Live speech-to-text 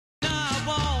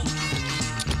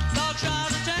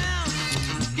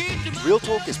Real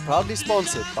Talk is proudly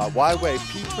sponsored by Huawei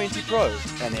P20 Pro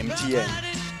and MTN.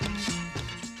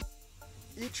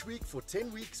 Each week for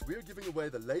 10 weeks, we're giving away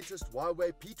the latest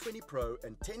Huawei P20 Pro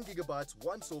and 10 gigabytes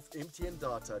once-off MTN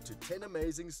data to 10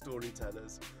 amazing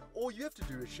storytellers. All you have to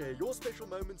do is share your special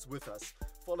moments with us.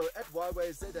 Follow at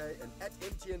Huawei ZA and at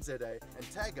MTN ZA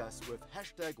and tag us with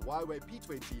hashtag Huawei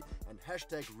P20 and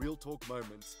hashtag Real Talk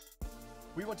Moments.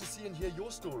 We want to see and hear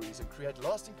your stories and create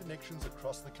lasting connections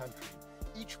across the country.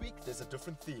 Each week there's a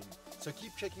different theme, so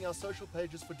keep checking our social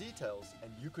pages for details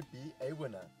and you could be a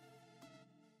winner.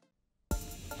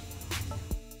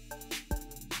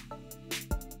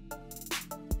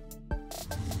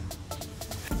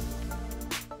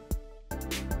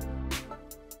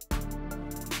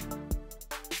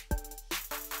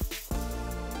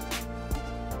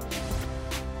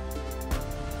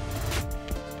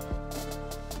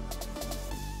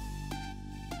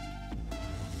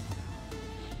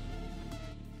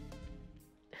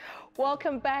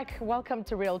 Welcome back. Welcome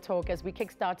to Real Talk as we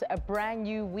kickstart a brand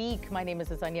new week. My name is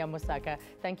Azania Mosaka.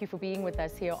 Thank you for being with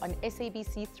us here on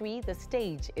SABC 3. The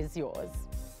stage is yours.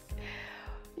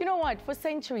 You know what? For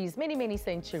centuries, many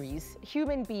centuries,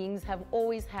 human beings have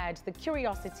always had the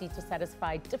curiosity to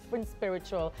satisfy different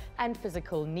spiritual and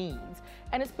physical needs.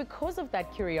 And it's because of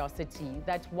that curiosity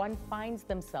that one finds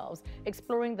themselves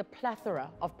exploring the plethora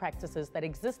of practices that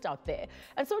exist out there.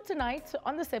 And so tonight,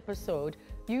 on this episode,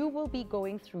 you will be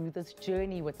going through this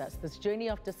journey with us, this journey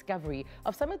of discovery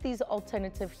of some of these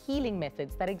alternative healing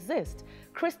methods that exist.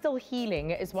 Crystal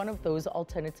healing is one of those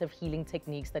alternative healing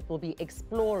techniques that we'll be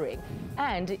exploring,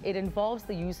 and it involves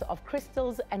the use of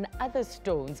crystals and other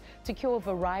stones to cure a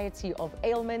variety of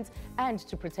ailments and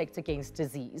to protect against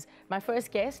disease. My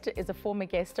first guest is a former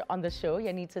guest on the show,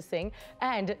 Yanita Singh,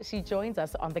 and she joins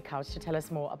us on the couch to tell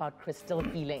us more about crystal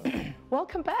healing.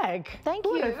 Welcome back. Thank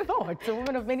Who you. would have thought? A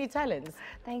woman of many talents.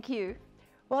 Thank you.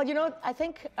 Well, you know, I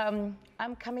think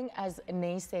I'm coming as a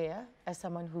naysayer, as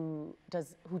someone who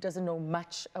doesn't know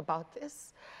much about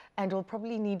this, and will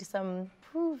probably need some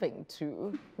proving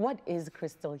to. What is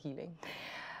crystal healing?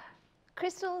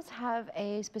 Crystals have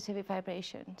a specific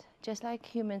vibration, just like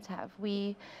humans have.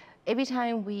 Every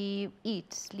time we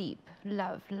eat, sleep,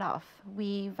 love, laugh,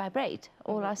 we vibrate.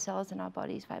 All our cells in our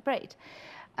bodies vibrate.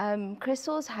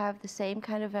 Crystals have the same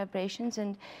kind of vibrations,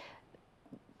 and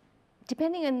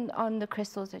depending on the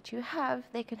crystals that you have,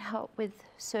 they can help with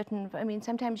certain, I mean,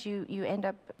 sometimes you end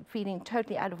up feeling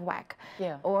totally out of whack.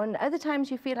 Yeah. Or on other times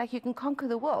you feel like you can conquer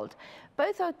the world.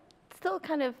 Both are still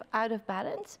kind of out of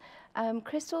balance.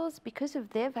 Crystals, because of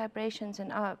their vibrations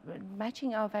and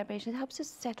matching our vibrations, helps us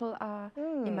settle our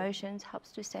emotions,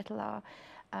 helps to settle our,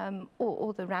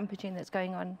 all the rampaging that's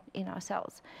going on in our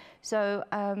cells. So,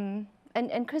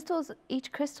 and crystals,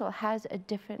 each crystal has a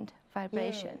different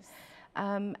vibration. Yes.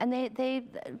 And they,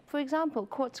 for example,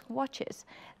 quartz watches,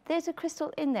 there's a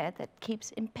crystal in there that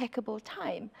keeps impeccable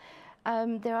time.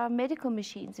 There are medical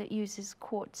machines that uses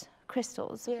quartz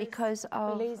crystals because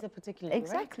of the laser particularly.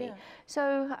 Exactly. Right? Yeah.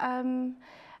 So,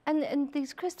 and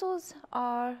these crystals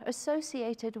are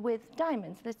associated with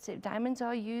diamonds. Let's say diamonds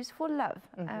are used for love,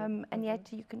 and yet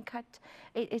you can cut.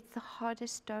 It's the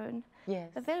hardest stone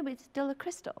available. It's still a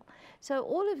crystal. So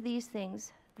all of these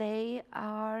things, they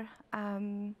are.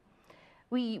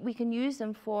 We can use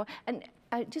them for, and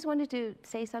I just wanted to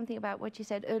say something about what you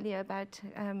said earlier about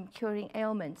curing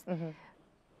ailments.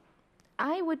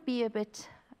 I would be a bit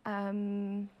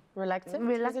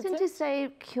reluctant to say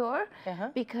cure,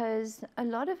 because a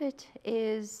lot of it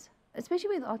is, especially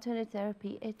with alternative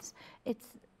therapy, it's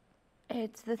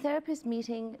the therapist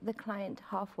meeting the client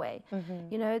halfway.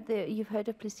 You know, you've heard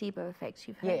of placebo effects,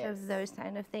 you've heard of those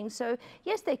kind of things. So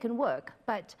yes, they can work,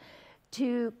 but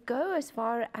to go as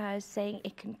far as saying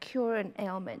it can cure an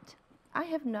ailment,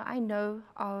 I know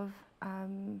of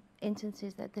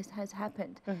instances that this has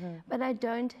happened, but I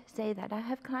don't say that. I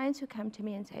have clients who come to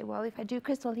me and say, well, if I do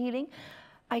crystal healing,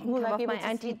 I can come off my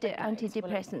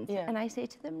antidepressants. And I say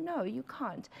to them, no, you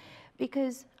can't,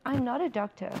 because I'm not a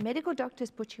doctor. Medical doctors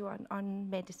put you on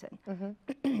medicine.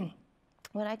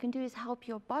 What I can do is help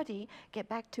your body get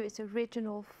back to its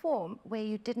original form, where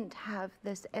you didn't have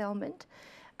this ailment.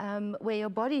 Where your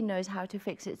body knows how to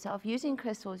fix itself, using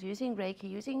crystals, using Reiki,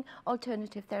 using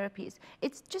alternative therapies.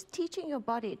 It's just teaching your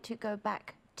body to go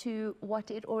back to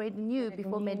what it already knew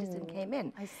before medicine came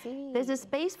in. I see. There's a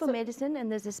space for medicine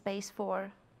and there's a space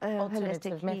for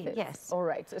alternative holistic methods. Yes. All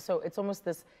right. So it's almost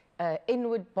this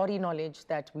inward body knowledge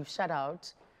that we've shut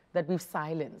out, that we've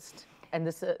silenced, and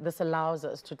this allows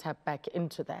us to tap back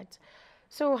into that.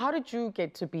 So how did you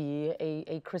get to be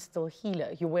a crystal healer?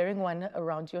 You're wearing one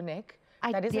around your neck.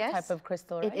 That is a type of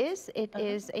crystal, right? It is. It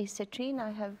is a citrine.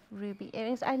 I have ruby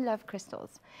earrings. I love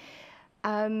crystals.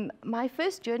 My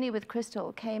first journey with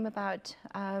crystal came about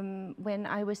when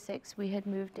I was 6. We had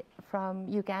moved from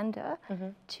Uganda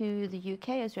to the UK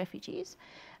as refugees.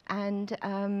 And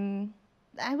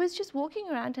I was just walking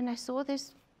around and I saw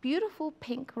this beautiful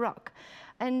pink rock.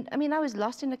 And I mean, I was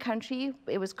lost in the country.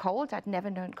 It was cold. I'd never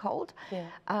known cold. Yeah.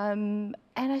 And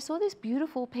I saw this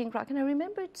beautiful pink rock and I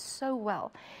remember it so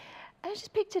well. I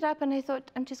just picked it up and I thought,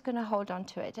 I'm just going to hold on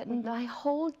to it. And my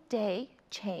whole day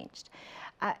changed.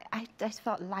 I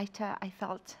felt lighter, I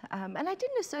felt, and I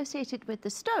didn't associate it with the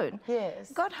stone.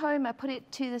 Yes. Got home, I put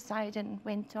it to the side and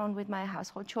went on with my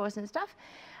household chores and stuff.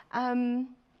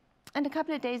 And a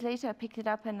couple of days later, I picked it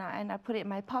up and I put it in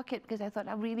my pocket because I thought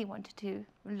I really wanted to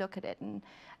look at it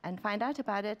and find out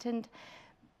about it. And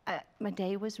my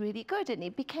day was really good and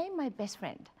it became my best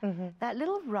friend. That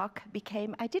little rock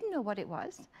became, I didn't know what it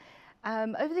was.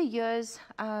 Over the years,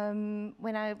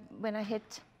 when I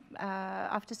hit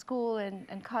after school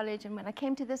and college, and when I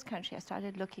came to this country, I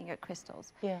started looking at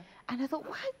crystals. Yeah. And I thought,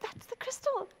 what? That's the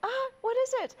crystal. What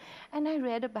is it? And I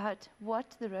read about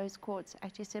what the rose quartz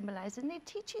actually symbolizes, and it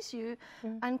teaches you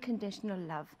unconditional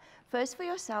love, first for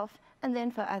yourself and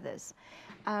then for others.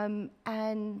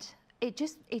 And it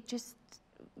just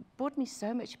brought me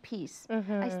so much peace.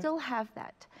 I still have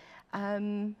that.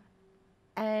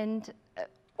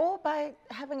 Or by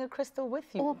having a crystal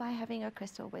with you. Or by having a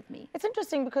crystal with me. It's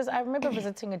interesting because I remember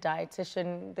visiting a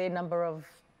dietitian. There are a number of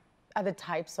other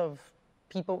types of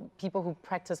people who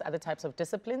practice other types of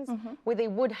disciplines where they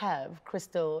would have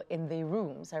crystal in their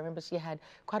rooms. I remember she had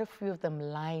quite a few of them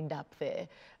lined up there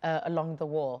along the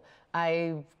wall.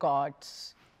 I've got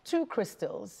 2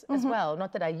 crystals as well.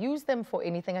 Not that I use them for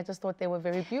anything, I just thought they were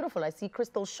very beautiful. I see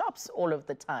crystal shops all of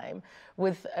the time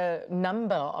with a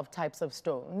number of types of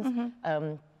stones.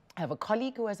 I have a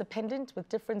colleague who has a pendant with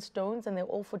different stones and they're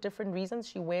all for different reasons.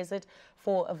 She wears it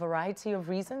for a variety of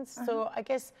reasons. So I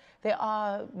guess they're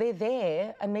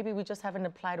there and maybe we just haven't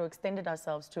applied or extended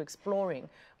ourselves to exploring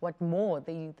what more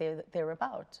they're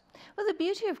about. Well, the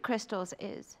beauty of crystals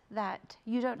is that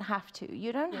you don't have to.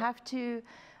 You don't have to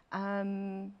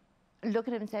look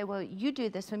at them and say, well, you do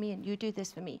this for me and you do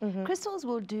this for me. Crystals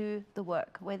will do the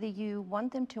work, whether you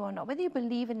want them to or not, whether you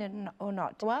believe in it or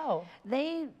not. Wow.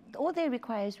 All they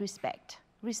require is respect.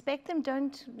 Respect them,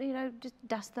 don't, just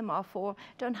dust them off or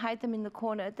don't hide them in the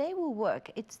corner. They will work.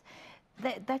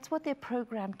 That's what they're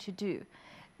programmed to do.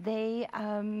 They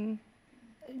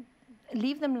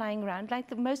leave them lying around,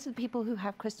 like most of the people who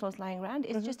have crystals lying around,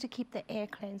 is just to keep the air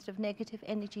cleansed of negative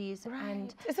energies. Right.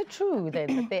 And is it true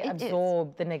then that they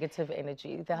absorb the negative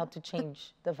energy? They help to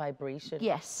change the vibration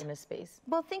in a space?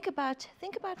 Well, think about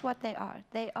what they are.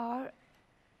 They are.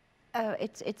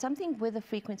 It's something with a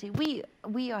frequency. We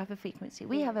have a frequency.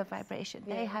 We have a vibration.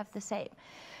 They have the same.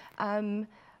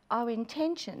 Our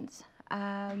intentions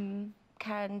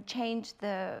can change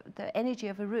the energy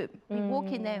of a room. We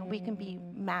walk in there and we can be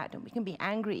mad and we can be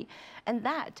angry, and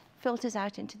that filters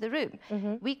out into the room.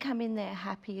 We come in there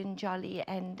happy and jolly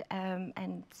and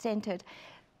centered.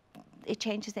 It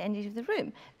changes the energy of the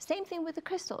room. Same thing with the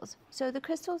crystals. So the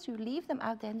crystals, you leave them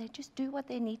out there and they just do what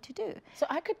they need to do. So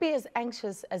I could be as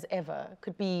anxious as ever,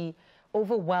 could be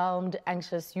overwhelmed,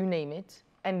 anxious, you name it.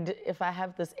 And if I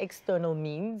have this external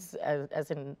means, as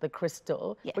in the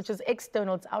crystal, which is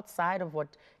external, it's outside of what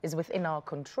is within our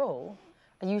control,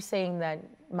 are you saying that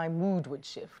my mood would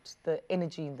shift, the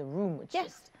energy in the room would shift?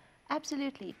 Yes,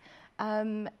 absolutely.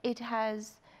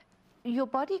 Your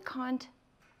body can't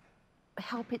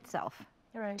help itself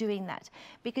doing that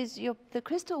because the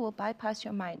crystal will bypass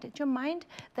your mind. It's your mind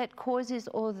that causes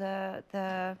all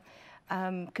the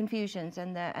confusions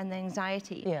and the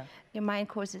anxiety. Your mind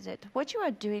causes it. What you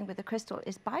are doing with the crystal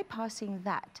is bypassing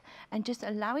that and just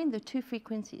allowing the 2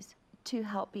 frequencies to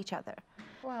help each other.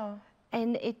 Wow.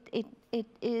 And it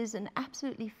is an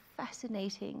absolutely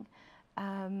fascinating,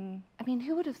 I mean,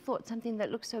 who would have thought something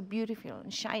that looks so beautiful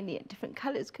and shiny and different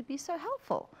colors could be so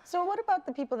helpful? So what about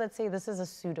the people that say this is a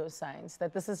pseudoscience,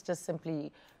 that this is just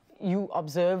simply, you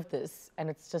observe this and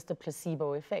it's just a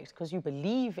placebo effect because you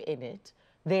believe in it,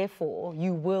 therefore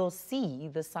you will see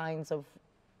the signs of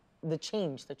the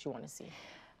change that you want to see?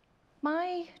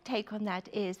 My take on that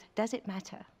is, does it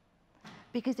matter?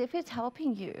 Because if it's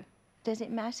helping you, does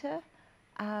it matter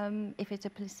if it's a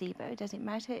placebo? Does it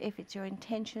matter if it's your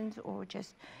intentions or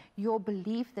just your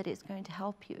belief that it's going to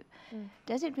help you?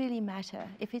 Does it really matter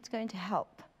if it's going to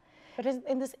help? But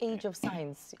in this age of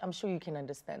science, I'm sure you can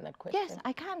understand that question. Yes,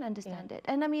 I can understand it.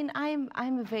 And I mean, I'm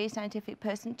a very scientific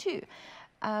person too.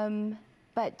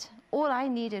 But all I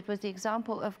needed was the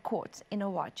example of quartz in a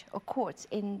watch or quartz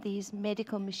in these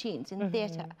medical machines in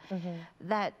theatre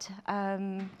that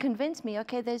convinced me,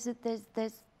 okay, there's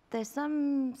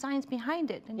some science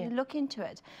behind it, and you look into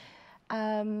it.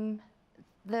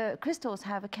 The crystals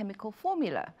have a chemical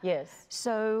formula. Yes.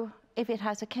 So if it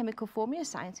has a chemical formula,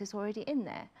 science is already in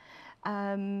there.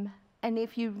 And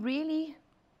if you really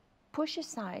push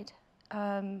aside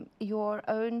your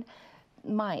own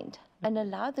mind and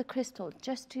allow the crystal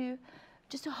just to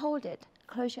hold it,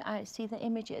 close your eyes, see the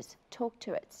images, talk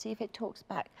to it, see if it talks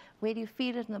back. Where do you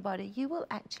feel it in the body? You will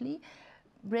actually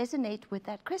resonate with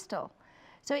that crystal.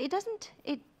 So it doesn't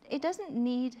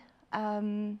need,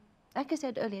 like I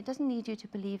said earlier, it doesn't need you to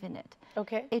believe in it.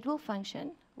 Okay. It will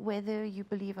function whether you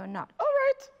believe or not. All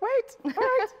right,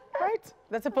 right.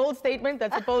 That's a bold statement.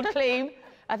 That's a bold claim.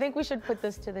 I think we should put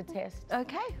this to the test.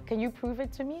 Okay. Can you prove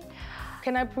it to me?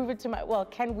 Can I prove it to well,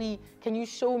 can you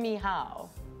show me how?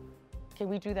 Can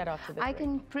we do that after the break? I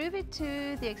can prove it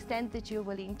to the extent that you're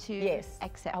willing to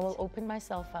accept. I will open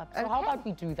myself up. So Okay. how about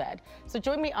we do that? So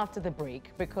join me after the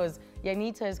break, because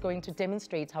Janita is going to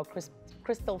demonstrate how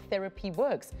crystal therapy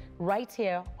works right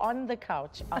here on the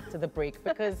couch after the break,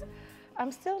 because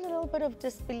I'm still a little bit of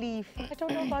disbelief. I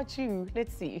don't know about you.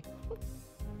 Let's see.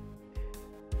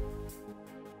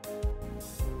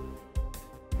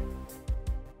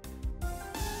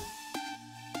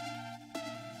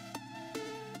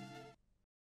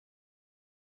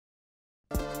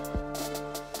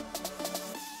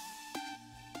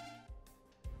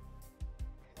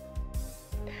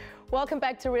 Welcome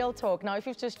back to Real Talk. Now, if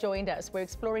you've just joined us, we're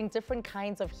exploring different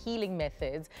kinds of healing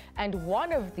methods, and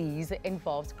one of these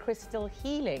involves crystal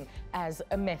healing as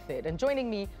a method. And joining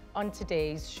me on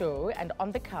today's show and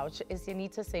on the couch is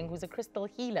Janita Singh, who's a crystal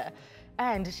healer,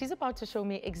 and she's about to show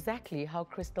me exactly how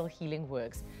crystal healing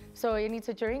works. So,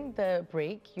 Janita, during the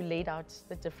break, you laid out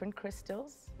the different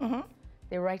crystals.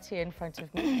 They're right here in front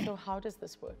of me. So, how does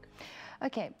this work?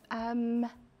 Okay.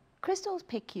 Crystals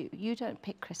pick you. You don't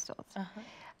pick crystals.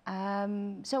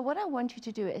 So what I want you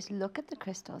to do is look at the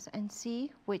crystals and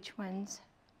see which ones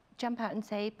jump out and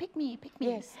say, pick me, pick me.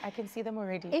 Yes, I can see them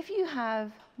already. If you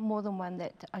have more than one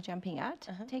that are jumping out,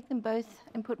 take them both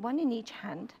and put one in each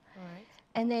hand. All right.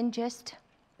 And then just,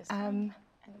 This one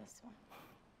and this one.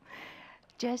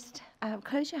 just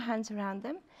close your hands around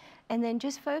them, and then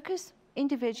just focus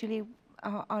individually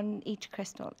on each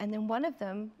crystal. And then one of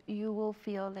them you will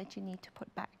feel that you need to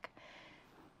put back.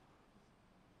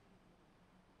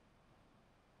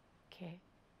 Okay.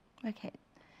 Okay.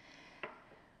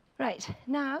 Right,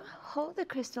 now hold the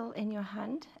crystal in your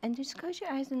hand and just close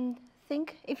your eyes and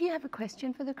think if you have a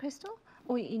question for the crystal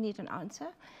or you need an answer.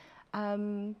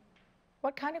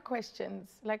 What kind of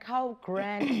questions? Like, how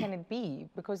grand can it be?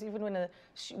 Because even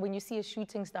when you see a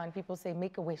shooting star and people say,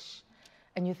 make a wish,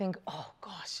 and you think, oh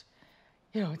gosh,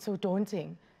 you know, it's so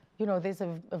daunting. You know, there's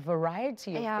a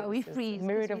variety of things. We freeze. A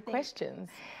myriad of questions.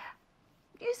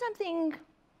 Use something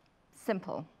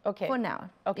simple for now.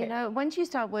 Okay. You know, once you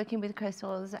start working with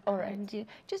crystals, right.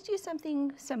 Just use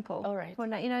something simple. All right. For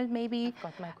now, you know, maybe.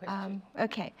 Got my question.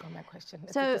 Okay. Got my question.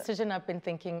 It's So- a decision I've been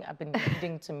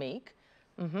needing to make.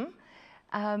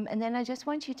 And then I just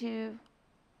want you to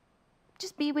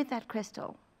just be with that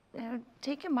crystal. You know,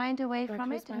 take your mind away Do I from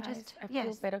close it my and eyes? just I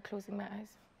feel better closing my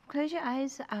eyes. close your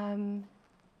eyes.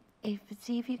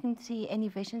 See if you can see any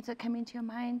visions that come into your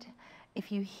mind.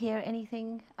 If you hear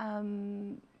anything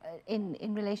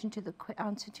in relation to the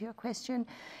answer to your question.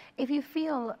 If you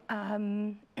feel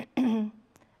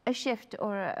a shift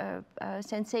or a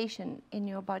sensation in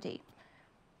your body.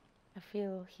 I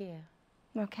feel here,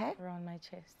 Okay. around my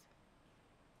chest.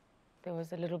 There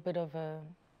was a little bit of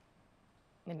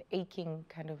an aching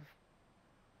kind of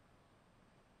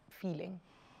feeling.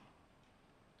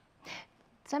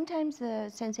 Sometimes the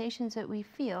sensations that we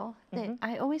feel,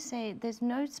 I always say there's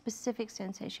no specific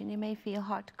sensation. You may feel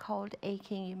hot, cold,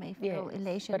 aching, you may feel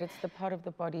elation. But it's the part of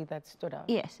the body that stood out.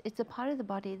 Yes, it's a part of the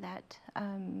body that...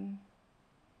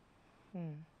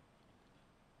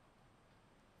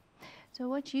 So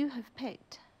what you have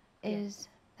picked is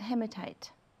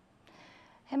hematite.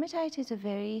 Hematite is a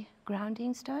very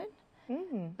grounding stone,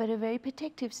 but a very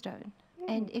protective stone.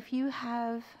 And if you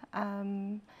have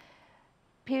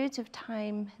periods of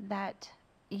time that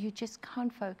you just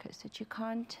can't focus, that you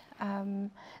can't,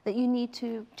 that you need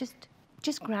to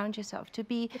just ground yourself, to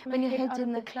be when your head's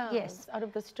in the clouds, out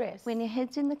of the stress. When your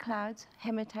head's in the clouds,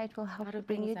 hematite will help to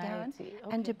bring you down anxiety.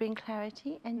 and to bring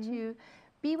clarity and to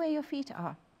be where your feet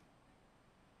are.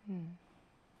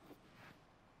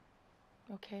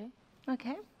 Okay.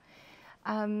 Okay.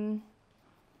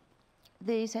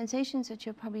 The sensations that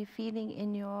you're probably feeling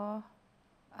in your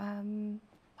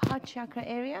heart chakra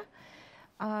area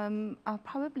are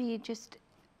probably just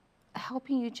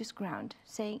helping you just ground,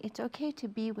 saying it's okay to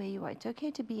be where you are, it's okay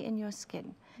to be in your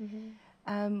skin.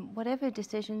 Whatever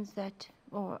decisions that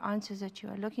or answers that you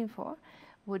are looking for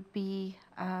would be,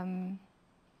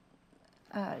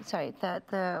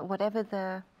 whatever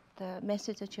the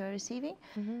message that you're receiving.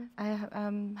 I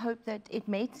hope that it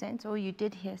made sense or you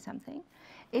did hear something.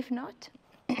 If not,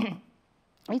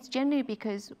 it's generally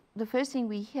because the first thing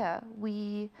we hear,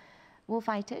 we will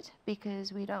fight it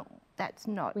because we don't, that's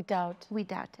not. We doubt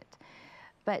it.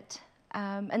 But,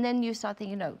 and then you start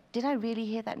thinking, no, did I really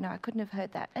hear that? No, I couldn't have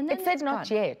heard that. And then it said not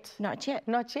yet. Not yet.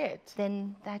 Not yet.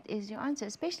 Then that is your answer,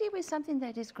 especially with something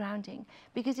that is grounding,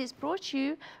 because it's brought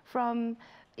you from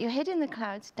your head in the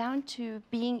clouds down to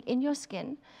being in your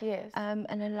skin. Yes.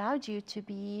 And allowed you to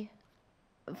be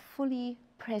fully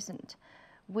present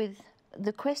with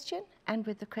the question and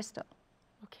with the crystal.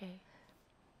 Okay.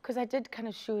 Because I did kind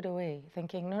of shoo it away,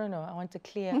 thinking, no, I want a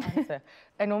clear answer.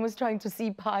 And almost trying to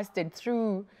see past it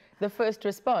through the first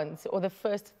response or the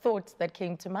first thoughts that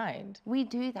came to mind. We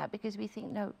do that because we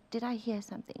think, no, did I hear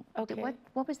something? Okay.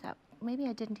 What was that? Maybe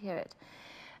I didn't hear it.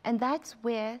 And that's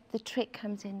where the trick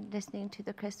comes in, listening to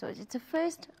the crystals. It's the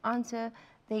first answer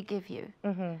they give you.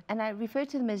 And I refer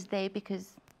to them as they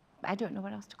because I don't know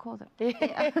what else to call them. It's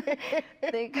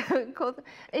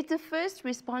the first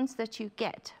response that you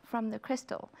get from the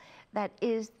crystal. That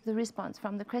is the response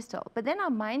from the crystal. But then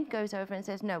our mind goes over and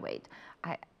says, no, wait,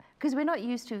 because we're not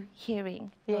used to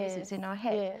hearing voices in our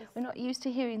head. We're not used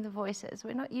to hearing the voices.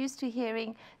 We're not used to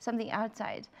hearing something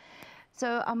outside.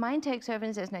 So our mind takes over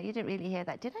and says, no, you didn't really hear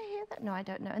that. Did I hear that? No, I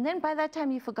don't know. And then by that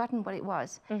time, you've forgotten what it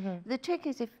was. The trick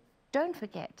is, don't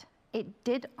forget, it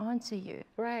did answer you.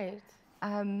 Right.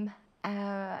 And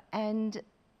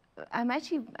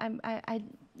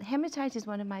hematite is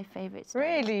one of my favorite stones.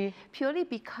 Really? Purely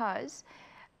because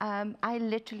I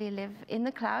literally live in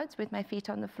the clouds with my feet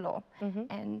on the floor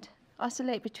and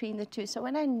oscillate between the two. So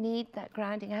when I need that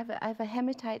grounding, I have a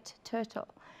hematite turtle.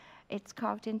 It's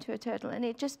carved into a turtle, and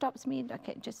it just stops me.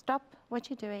 Okay, just stop what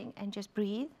you're doing and just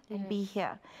breathe and be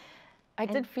here. I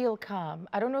did feel calm.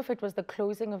 I don't know if it was the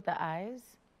closing of the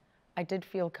eyes. I did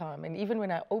feel calm. And even when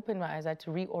I opened my eyes, I had to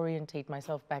reorientate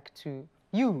myself back to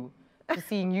you, to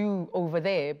seeing you over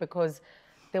there, because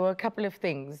there were a couple of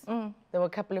things. There were a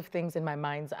couple of things in my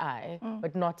mind's eye,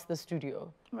 but not the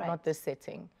studio, not the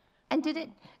setting. And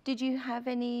did you have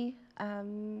any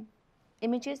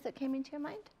images that came into your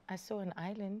mind? I saw an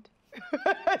island.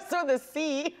 I saw the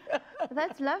sea.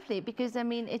 That's lovely because I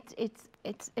mean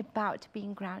it's about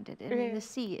being grounded. I mean, the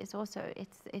sea is also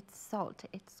it's salt.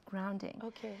 It's grounding.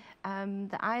 Okay.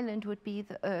 The island would be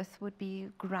the earth would be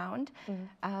ground.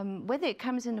 Whether it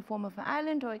comes in the form of an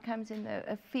island or it comes in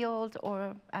a field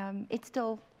or it's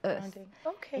still earth. Grounding.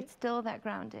 Okay. It's still that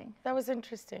grounding. That was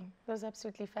interesting. That was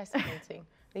absolutely fascinating.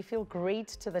 They feel great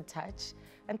to the touch.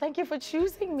 And thank you for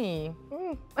choosing me.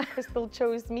 Crystal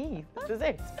chose me. That was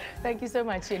it. Thank you so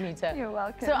much, Anita. You're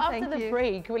welcome. So after the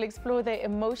break, we'll explore the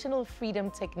emotional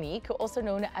freedom technique, also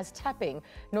known as tapping,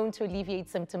 known to alleviate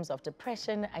symptoms of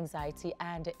depression, anxiety,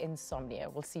 and insomnia.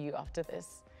 We'll see you after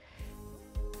this.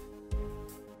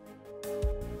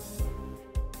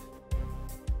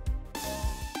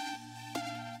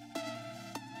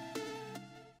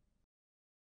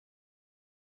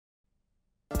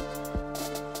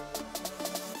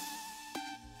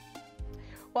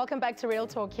 Welcome back to Real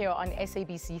Talk here on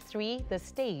SABC 3. The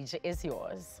stage is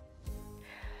yours.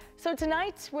 So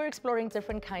tonight we're exploring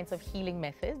different kinds of healing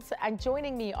methods, and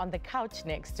joining me on the couch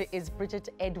next is Bridget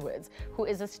Edwards, who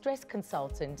is a stress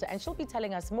consultant, and she'll be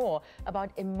telling us more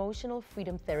about emotional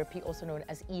freedom therapy, also known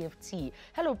as EFT.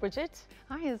 Hello, Bridget.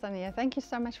 Hi, Azania. Thank you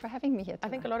so much for having me here tonight. I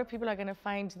think a lot of people are going to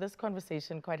find this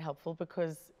conversation quite helpful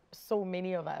because so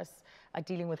many of us are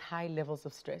dealing with high levels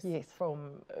of stress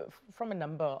from a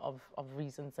number of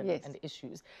reasons and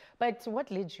issues. But what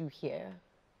led you here?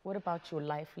 What about your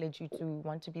life led you to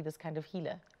want to be this kind of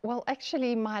healer? Well,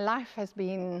 actually, my life has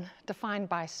been defined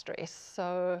by stress,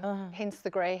 so hence the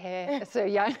grey hair, so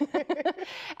young.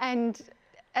 And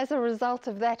as a result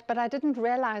of that, but I didn't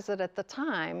realize it at the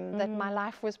time, that my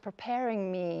life was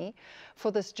preparing me for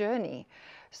this journey.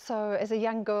 So as a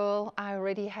young girl, I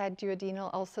already had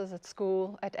duodenal ulcers at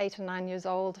school at 8 or 9 years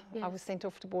old. I was sent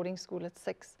off to boarding school at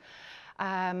 6.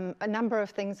 A number of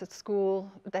things at school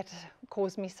that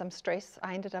caused me some stress.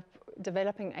 I ended up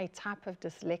developing a type of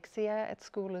dyslexia at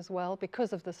school as well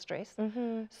because of the stress.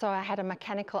 So I had a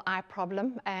mechanical eye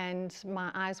problem and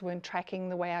my eyes weren't tracking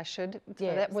the way I should. So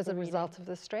that was a result of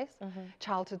the stress,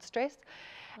 childhood stress.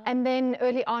 And then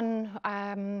early on,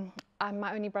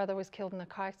 my only brother was killed in a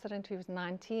car accident. He was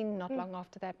 19. Not long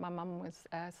after that, my mum was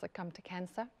succumbed to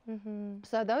cancer.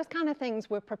 So those kind of things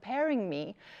were preparing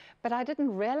me, but I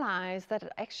didn't realize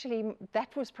that actually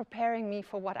that was preparing me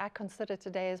for what I consider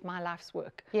today as my life's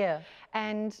work. Yeah.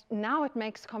 And now it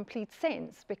makes complete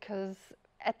sense because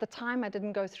at the time I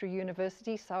didn't go through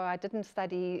university, so I didn't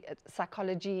study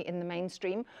psychology in the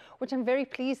mainstream, which I'm very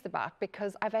pleased about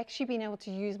because I've actually been able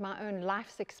to use my own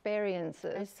life's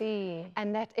experiences. I see.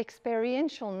 And that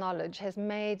experiential knowledge has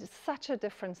made such a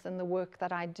difference in the work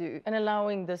that I do. And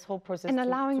allowing this whole process And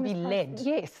to be this led.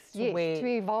 Yes, to to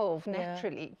evolve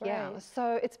naturally. Yeah. Right.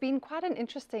 So it's been quite an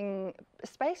interesting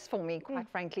space for me, quite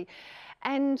frankly.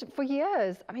 And for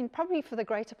years, I mean, probably for the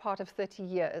greater part of 30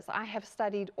 years, I have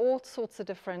studied all sorts of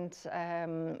different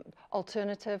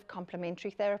alternative complementary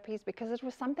therapies because it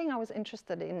was something I was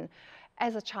interested in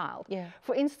as a child. Yeah.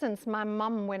 For instance, my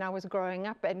mum, when I was growing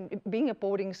up and being at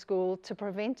boarding school, to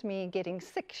prevent me getting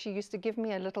sick, she used to give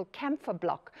me a little camphor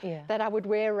block that I would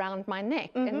wear around my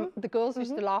neck. And the girls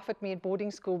used to laugh at me at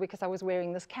boarding school because I was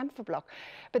wearing this camphor block.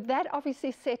 But that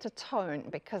obviously set a tone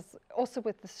because also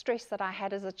with the stress that I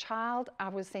had as a child, I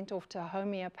was sent off to a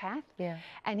homeopath. Yeah.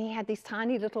 And he had these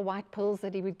tiny little white pills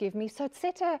that he would give me. So it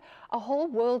set a whole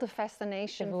world of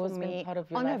fascination for me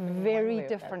on a very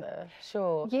different,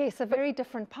 sure. Yes, a very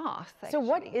different path. Actually. So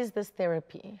what is this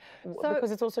therapy? So,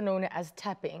 because it's also known as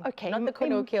tapping. Okay. Not the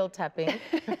colloquial tapping.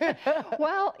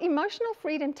 Well, emotional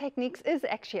freedom techniques is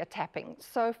actually a tapping.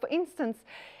 So for instance,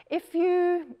 if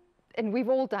you, and we've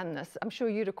all done this, I'm sure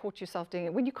you'd have caught yourself doing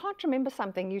it. When you can't remember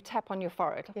something, you tap on your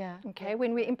forehead. Yeah. Okay. Yeah.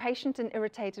 When we're impatient and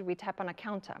irritated, we tap on a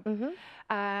counter.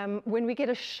 When we get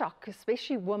a shock,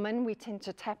 especially women, we tend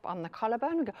to tap on the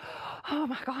collarbone and go, oh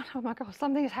my God,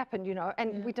 something has happened, you know.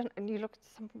 And we don't. And you look,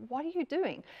 what are you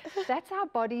doing? That's our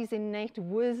body's innate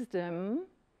wisdom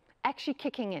actually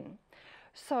kicking in.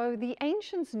 So the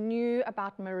ancients knew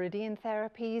about meridian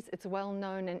therapies. It's well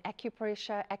known in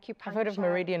acupressure, acupuncture. I've heard of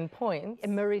meridian points.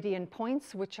 Meridian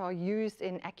points, which are used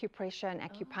in acupressure and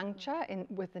acupuncture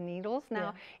with the needles.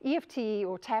 Now, EFT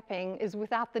or tapping is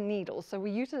without the needles. So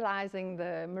we're utilizing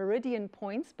the meridian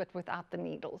points, but without the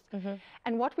needles.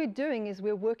 And what we're doing is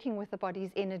we're working with the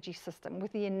body's energy system,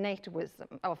 with the innate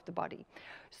wisdom of the body.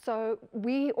 So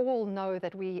we all know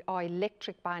that we are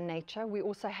electric by nature. We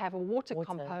also have a water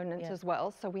component as well.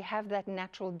 So we have that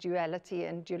natural duality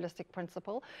and dualistic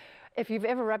principle. If you've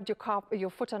ever rubbed your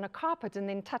foot on a carpet and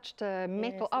then touched a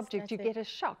metal object, you get a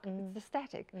shock. It's the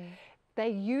static. They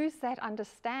use that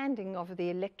understanding of the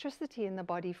electricity in the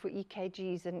body for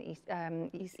EKGs and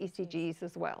ECGs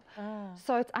as well.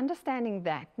 So it's understanding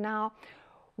that. Now,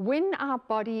 when our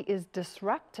body is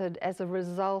disrupted as a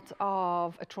result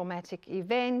of a traumatic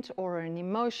event or an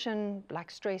emotion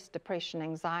like stress, depression,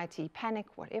 anxiety, panic,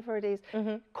 whatever it is,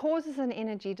 causes an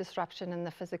energy disruption in the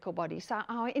physical body. So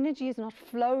our energy is not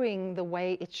flowing the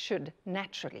way it should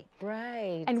naturally.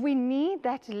 Right. And we need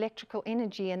that electrical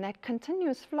energy and that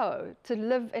continuous flow to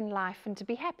live in life and to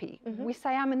be happy. We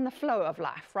say, I'm in the flow of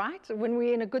life, right? When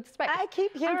we're in a good space. I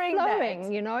keep hearing I'm flowing,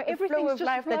 that. You know, the everything's flow of just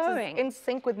life flowing. That's in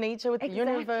sync with nature, with the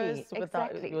universe, with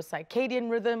your circadian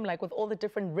rhythm, like with all the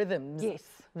different rhythms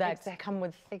that come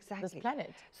with this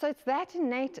planet. So it's that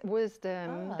innate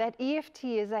wisdom that EFT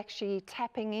is actually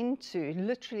tapping into,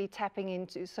 literally tapping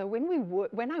into. So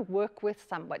when I work with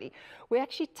somebody, we're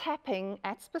actually tapping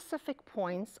at specific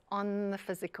points on the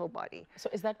physical body. So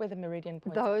is that where the meridian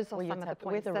points Those are some of the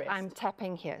points that I'm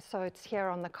tapping here. So it's here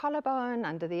on the collarbone,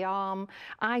 under the arm.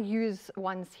 I use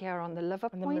ones here on the liver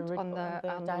point, on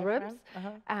the ribs,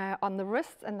 on the wrists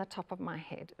and the top of my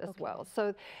head as well.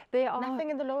 So there are nothing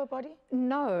in the lower body?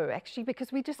 No, actually,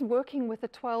 because we're just working with the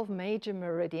 12 major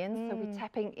meridians, so we're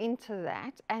tapping into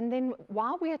that. And then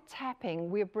while we're tapping,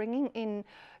 we're bringing in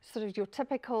sort of your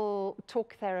typical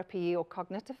talk therapy or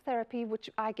cognitive therapy, which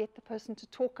I get the person to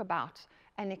talk about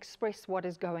and express what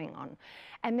is going on.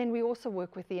 And then we also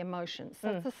work with the emotions. So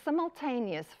it's a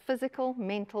simultaneous physical,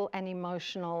 mental, and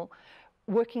emotional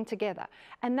working together.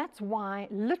 And that's why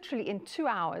literally in 2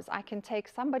 hours, I can take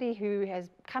somebody who has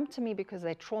come to me because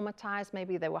they're traumatized,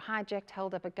 maybe they were hijacked,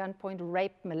 held up at gunpoint,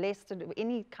 raped, molested,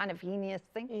 any kind of heinous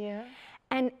thing.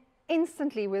 And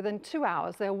instantly, within 2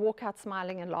 hours, they'll walk out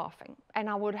smiling and laughing. And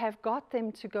I would have got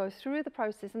them to go through the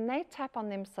process and they tap on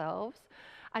themselves.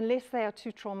 Unless they are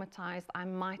too traumatized, I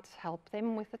might help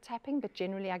them with the tapping, but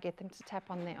generally I get them to tap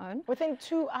on their own. Within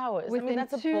 2 hours? Within I mean,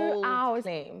 that's a 2 bold hours,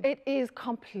 claim. it is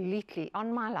completely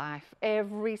on my life,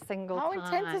 every single time. How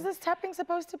intense is this tapping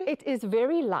supposed to be? It is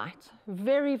very light,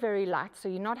 very, very light. So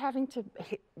you're not having to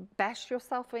bash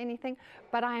yourself or anything,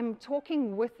 but I'm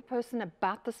talking with the person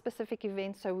about the specific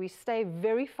event, so we stay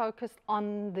very focused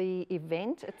on the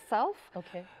event itself.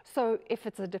 Okay. So if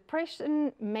it's a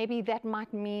depression, maybe that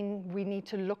might mean we need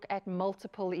to look at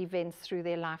multiple events through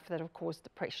their life that have caused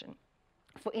depression.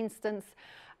 For instance,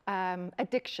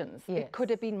 addictions. Yes. It could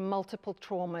have been multiple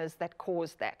traumas that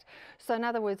caused that. So in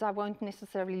other words, I won't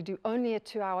necessarily do only a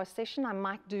 2-hour session. I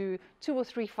might do 2 or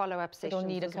 3 follow-up sessions. You don't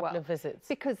need a couple of visits.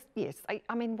 Because yes,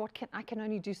 I mean, I can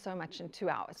only do so much in 2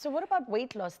 hours. So what about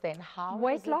weight loss then? How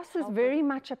weight loss is very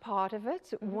much a part of it.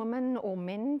 Mm-hmm. Women or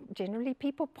men, generally,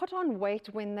 people put on weight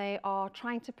when they are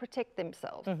trying to protect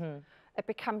themselves. Mm-hmm. It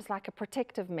becomes like a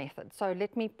protective method. So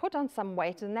let me put on some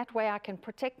weight, and that way I can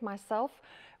protect myself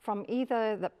from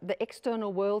either the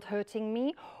external world hurting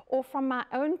me or from my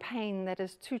own pain that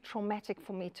is too traumatic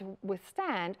for me to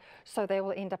withstand, so they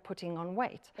will end up putting on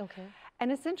weight. Okay.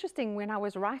 And it's interesting, when I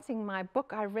was writing my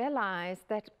book, I realized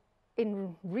that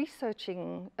in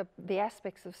researching the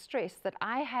aspects of stress that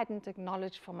I hadn't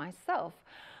acknowledged for myself,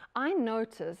 I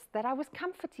noticed that I was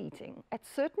comfort eating. At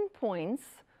certain points,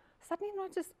 suddenly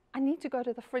noticed I need to go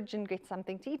to the fridge and get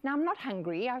something to eat. Now, I'm not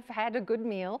hungry, I've had a good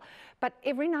meal, but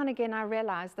every now and again I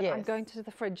realized that I'm going to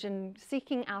the fridge and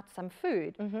seeking out some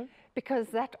food, because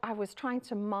that I was trying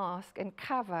to mask and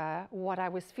cover what I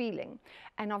was feeling.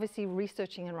 And obviously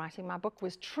researching and writing my book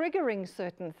was triggering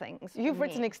certain things. You've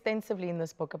written extensively in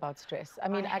this book about stress. I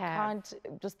mean, I can't,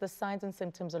 just the signs and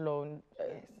symptoms alone,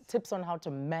 tips on how to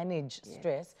manage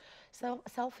stress.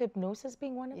 Self-hypnosis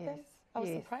being one of them? I was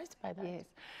surprised by that. Yes.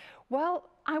 Well,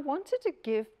 I wanted to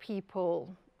give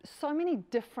people so many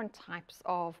different types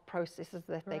of processes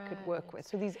that they could work with.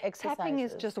 So these exercises. Tapping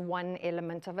is just one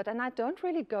element of it, and I don't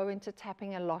really go into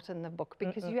tapping a lot in the book,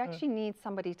 because you actually need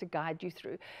somebody to guide you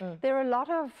through. There are a lot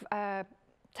of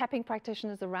tapping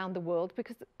practitioners around the world,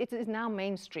 because it is now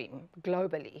mainstream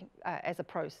globally as a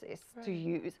process to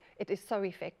use. It is so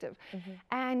effective.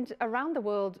 And around the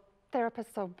world,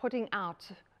 therapists are putting out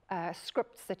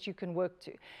scripts that you can work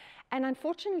to. And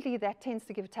unfortunately, that tends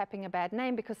to give tapping a bad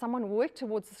name, because someone will work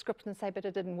towards the script and say, but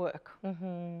it didn't work.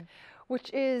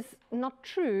 Which is not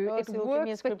true. Oh, it so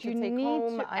works, but you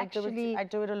need to actually... I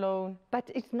do it alone. But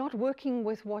it's not working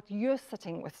with what you're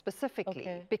sitting with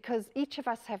specifically, because each of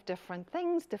us have different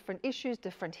things, different issues,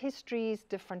 different histories,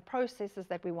 different processes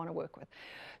that we want to work with.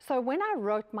 So when I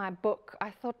wrote my book, I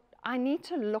thought I need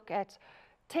to look at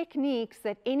techniques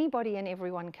that anybody and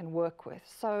everyone can work with.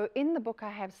 So in the book, I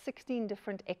have 16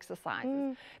 different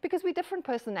exercises, because we're different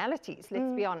personalities,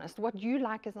 let's be honest. What you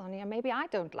like, Azania, maybe I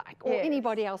don't like, or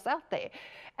anybody else out there.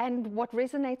 And what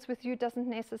resonates with you doesn't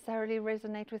necessarily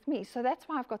resonate with me. So that's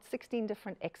why I've got 16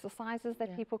 different exercises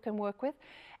that people can work with,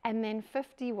 and then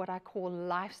 50 what I call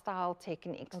lifestyle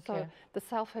techniques. So the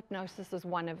self-hypnosis is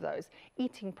one of those.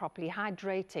 Eating properly,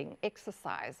 hydrating,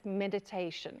 exercise,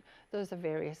 meditation, those are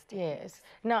various techniques.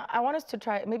 Now, I want us to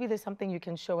try, maybe there's something you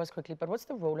can show us quickly, but what's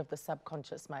the role of the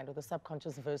subconscious mind, or the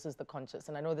subconscious versus the conscious?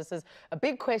 And I know this is a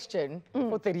big question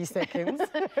for 30 seconds.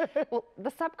 Well,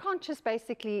 the subconscious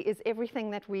basically is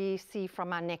everything that we see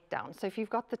from our neck down. So if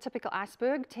you've got the typical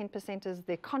iceberg, 10% is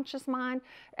the conscious mind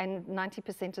and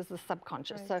 90% is the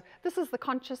subconscious. So this is the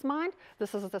conscious mind,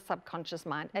 this is the subconscious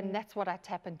mind, and that's what I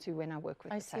tap into when I work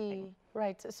with the tapping.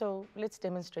 Right, so let's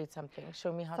demonstrate something.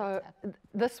 Show me how to tap.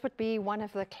 This would be one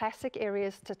of the classic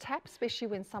areas to tap, especially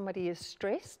when somebody is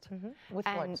stressed. With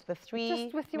what? The three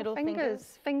just with your middle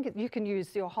fingers. You can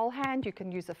use your whole hand, you can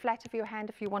use the flat of your hand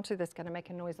if you want to. That's going to make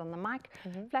a noise on the mic.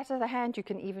 Flat of the hand, you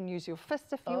can even use your fist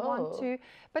if you want to.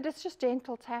 But it's just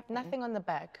gentle tapping. Nothing on the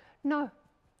back? No.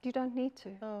 You don't need to.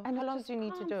 And how long do you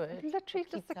need to do it? Literally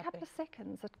just a couple of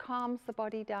seconds. It calms the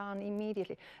body down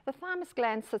immediately. The thymus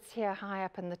gland sits here high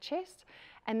up in the chest,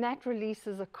 and that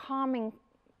releases a calming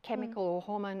chemical or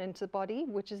hormone into the body,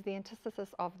 which is the antithesis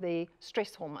of the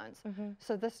stress hormones.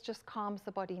 So this just calms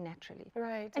the body naturally.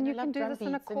 Right. And you can do this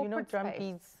in a corporate drum space.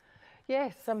 beats.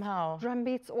 Yes. Somehow. Drum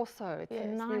beats also. It's a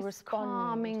nice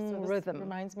calming rhythm.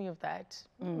 Reminds me of that.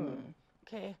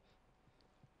 Okay.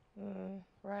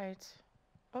 Right.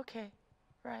 Okay.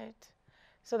 Right.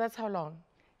 So that's how long?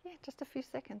 Yeah, just a few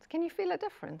seconds. Can you feel a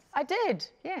difference? I did.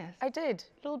 Yes. I did.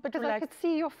 A little bit Because relaxed. I could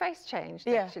see your face changed,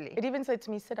 Yeah. actually. It even said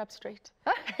to me, sit up straight.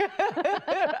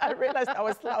 I realized I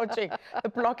was slouching. The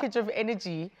blockage of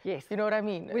energy. Yes. You know what I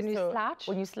mean? When you slouch.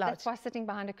 When you slouch. That's why sitting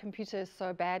behind a computer is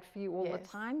so bad for you all the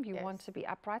Yes. time. You Yes. want to be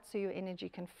upright so your energy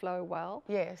can flow well.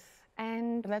 Yes.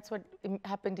 And And that's what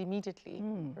happened immediately.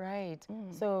 Right.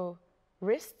 So,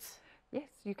 wrists? yes,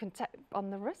 you can tap on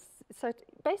the wrists. So it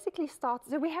basically starts,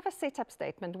 so we have a setup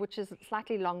statement, which is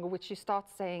slightly longer, which you start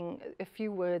saying a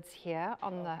few words here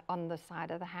on the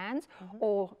side of the hands,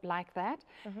 or like that.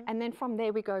 And then from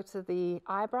there we go to the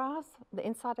eyebrows, the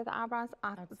inside of the eyebrows,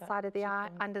 outside of the eye,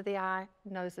 under the eye,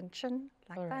 nose and chin,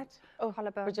 like All that. right. Oh,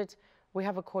 Collarbone. Bridget, we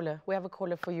have a caller. We have a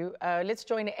caller for you. Let's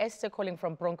join Esther calling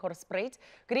from Bronkhorstspruit.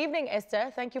 Good evening,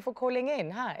 Esther. Thank you for calling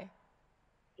in. Hi.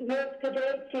 Yes, good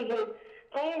day to you.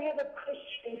 I have a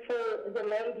question for the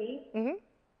lady.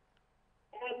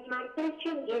 My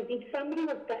question is, if somebody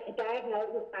was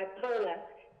diagnosed with bipolar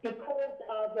because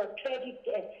of a tragic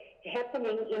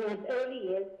happening in his early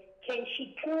years, can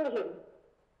she cure him?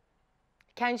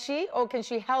 Can she, or can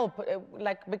she help?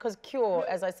 Because cure,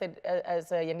 as I said,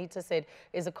 as Janita said,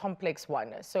 is a complex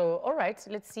one. So, all right,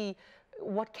 let's see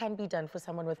what can be done for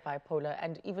someone with bipolar.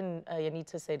 And even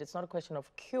Janita said it's not a question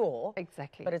of cure.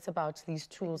 Exactly. But it's about these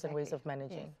tools and ways of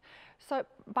managing. Yes. So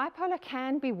bipolar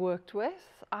can be worked with.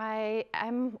 I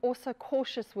am also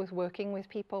cautious with working with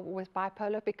people with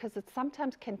bipolar because it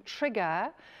sometimes can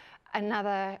trigger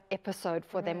another episode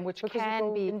for them, which because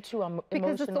can be into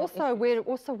because it's also we're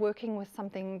also working with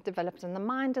something developed in the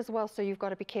mind as well, so you've got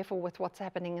to be careful with what's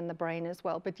happening in the brain as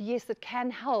well. But yes, it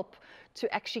can help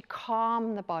to actually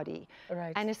calm the body,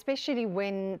 right. And especially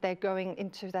when they're going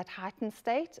into that heightened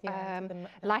state,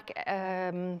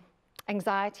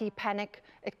 anxiety, panic,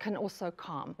 it can also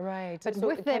calm. Right. But so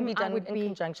with it them, can be done I would in be,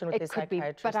 conjunction with it the could be,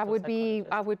 psychiatrist. but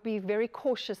I would be very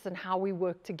cautious in how we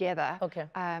work together. Okay.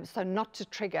 So not to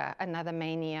trigger another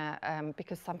mania,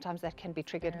 because sometimes that can be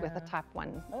triggered with a type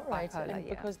 1 All right. bipolar.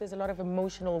 Because there's a lot of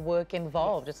emotional work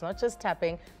involved. It's not just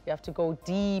tapping. You have to go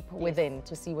deep within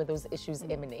to see where those issues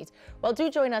emanate. Well, do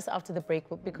join us after the break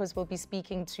because we'll be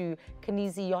speaking to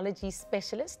kinesiology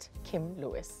specialist Kim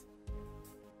Lewis.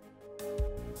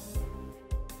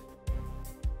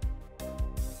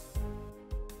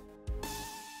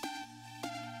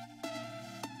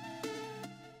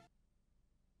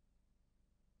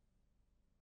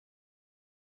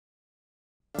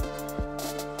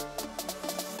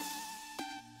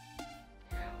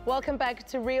 Welcome back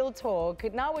to Real Talk.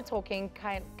 Now we're talking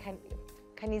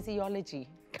kinesiology.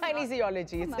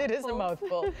 Kinesiology, it is a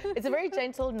mouthful. It's a very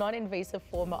gentle, non-invasive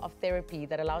form of therapy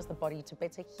that allows the body to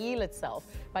better heal itself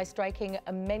by striking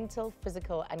a mental,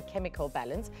 physical, and chemical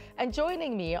balance. And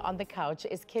joining me on the couch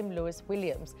is Kim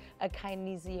Lewis-Williams, a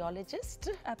kinesiologist.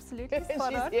 Absolutely,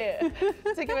 spot on. She's here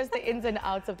to give us the ins and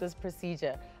outs of this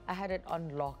procedure. I had it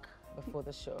on lock before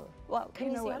the show. Well,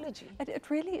 kinesiology. It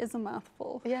really is a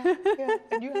mouthful. Yeah, yeah.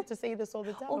 And you have to say this all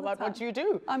the time what you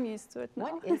do. I'm used to it now.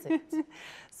 What is it?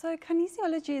 So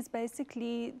kinesiology is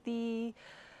basically the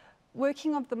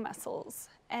working of the muscles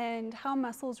and how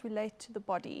muscles relate to the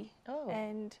body. Oh.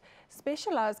 And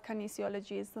specialized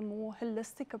kinesiology is the more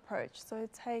holistic approach. So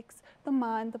it takes the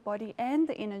mind, the body, and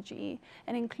the energy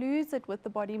and includes it with the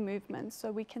body movements.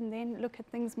 So we can then look at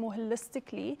things more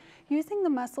holistically, using the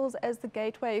muscles as the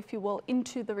gateway, if you will,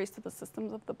 into the rest of the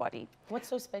systems of the body. What's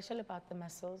so special about the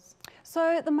muscles?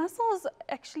 So the muscles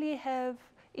actually have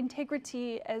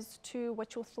integrity as to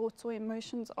what your thoughts or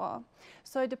emotions are.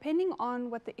 So depending on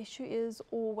what the issue is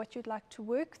or what you'd like to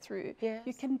work through,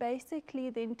 you can basically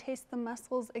then test the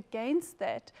muscles against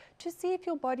that to see if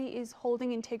your body is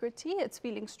holding integrity, it's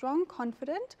feeling strong,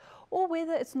 confident, or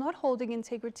whether it's not holding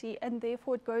integrity and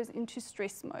therefore it goes into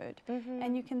stress mode.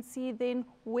 And you can see then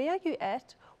where are you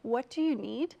at, what do you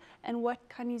need, and what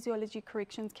kinesiology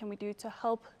corrections can we do to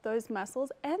help those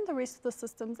muscles and the rest of the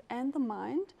systems and the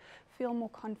mind feel more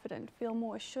confident, feel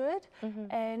more assured,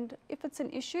 and if it's an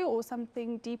issue or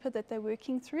something deeper that they're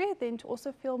working through, then to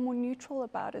also feel more neutral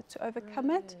about it, to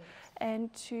overcome it,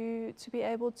 and to be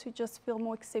able to just feel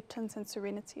more acceptance and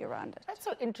serenity around it. That's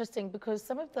so interesting because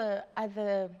some of the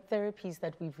other therapies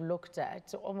that we've looked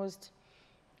at almost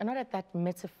are not at that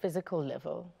metaphysical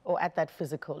level or at that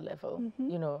physical level.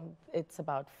 You know, it's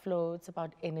about flow, it's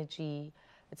about energy,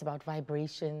 it's about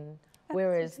vibration.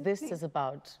 Whereas this is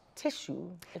about tissue,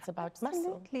 it's about muscle.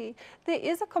 Absolutely. There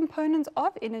is a component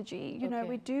of energy. You know,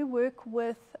 we do work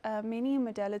with many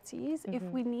modalities if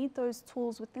we need those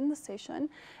tools within the session.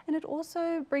 And it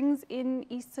also brings in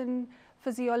Eastern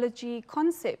physiology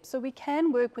concepts. So we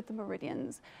can work with the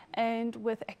meridians and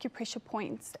with acupressure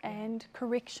points and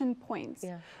correction points.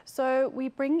 Yeah. So we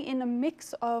bring in a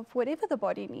mix of whatever the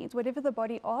body needs, whatever the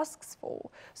body asks for,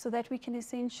 so that we can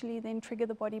essentially then trigger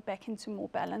the body back into more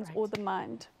balance, or the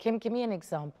mind. Kim, give me an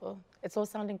example. It's all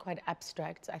sounding quite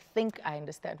abstract. I think I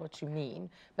understand what you mean.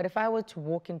 But if I were to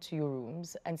walk into your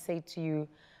rooms and say to you,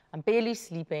 I'm barely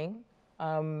sleeping,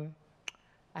 I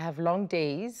have long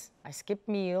days, I skip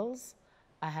meals,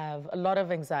 I have a lot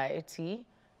of anxiety,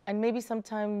 and maybe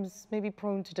sometimes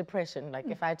prone to depression. Like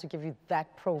if I had to give you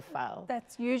that profile,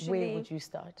 that's usually where would you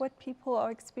start? What people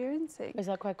are experiencing. Is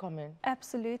that quite common?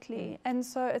 Absolutely. And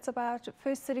so it's about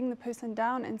first sitting the person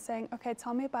down and saying, okay,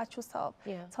 tell me about yourself.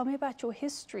 Tell me about your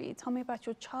history. Tell me about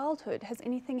your childhood. Has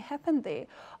anything happened there?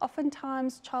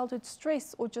 Oftentimes childhood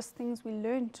stress, or just things we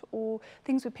learned or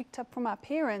things we picked up from our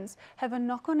parents, have a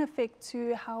knock-on effect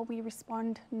to how we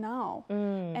respond now.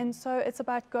 And so it's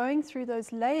about going through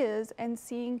those layers and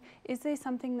seeing, is there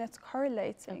something that's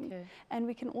correlating? And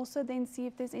we can also then see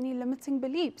if there's any limiting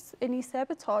beliefs, any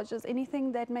sabotages,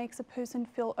 anything that makes a person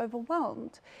feel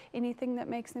overwhelmed, anything that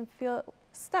makes them feel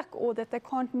stuck or that they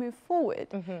can't move forward.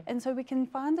 And so we can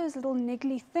find those little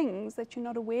niggly things that you're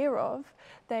not aware of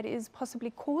that is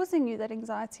possibly causing you that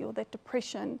anxiety or that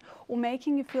depression, or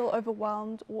making you feel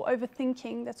overwhelmed or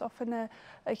overthinking. That's often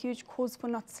a huge cause for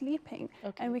not sleeping.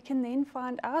 And we can then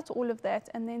find out all of that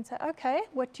and then say, okay,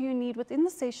 what do you need within the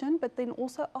session, but then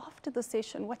also after the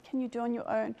session, what can you do on your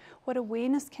own? What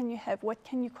awareness can you have? What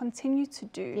can you continue to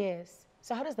do? Yes.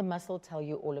 So how does the muscle tell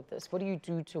you all of this? What do you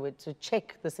do to it to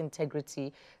check this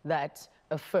integrity that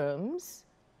affirms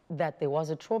that there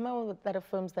was a trauma, or that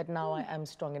affirms that now I am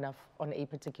strong enough on a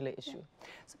particular issue?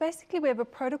 So basically we have a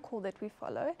protocol that we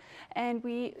follow, and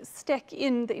we stack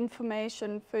in the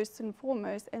information first and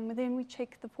foremost, and then we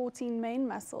check the 14 main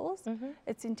muscles,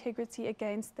 its integrity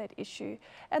against that issue.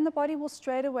 And the body will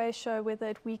straight away show whether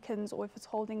it weakens or if it's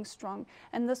holding strong.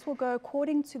 And this will go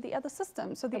according to the other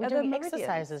systems. So the other meridians.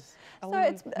 Exercises. So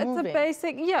it's a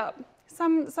basic,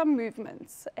 some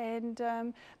movements, and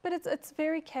but it's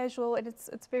very casual, and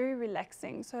it's very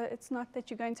relaxing. So it's not that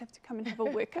you're going to have to come and have a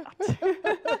workout.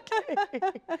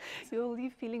 You'll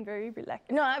leave feeling very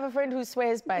relaxed. No, I have a friend who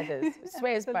swears by this,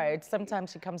 swears by it.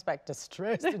 Sometimes she comes back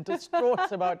distressed and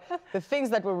distraught about the things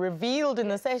that were revealed in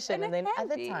the session, and then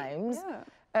other times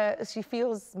she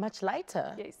feels much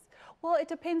lighter. Yes. Well, it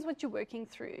depends what you're working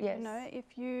through. Yes. You know, if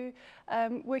you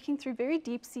working through very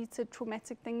deep-seated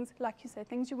traumatic things, like you say,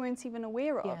 things you weren't even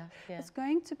aware of, it's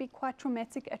going to be quite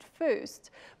traumatic at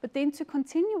first, but then to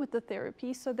continue with the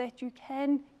therapy so that you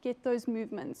can get those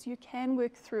movements, you can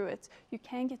work through it, you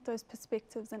can get those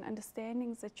perspectives and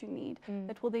understandings that you need,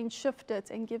 that will then shift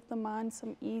it and give the mind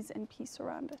some ease and peace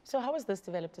around it. So how is this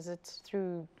developed?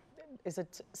 Is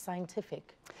it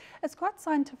scientific? It's got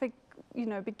scientific,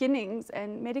 beginnings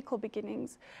and medical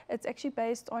beginnings. It's actually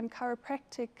based on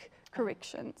chiropractic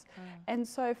corrections. And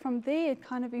so from there, it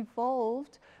kind of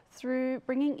evolved through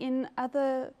bringing in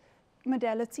other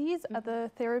modalities, other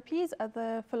therapies,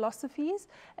 other philosophies,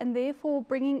 and therefore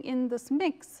bringing in this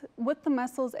mix with the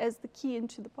muscles as the key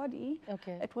into the body.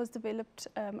 It was developed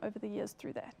over the years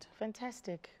through that.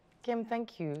 Fantastic. Kim,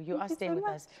 thank you. You are Thank you staying so with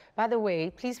much. us. By the way,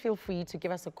 please feel free to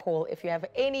give us a call if you have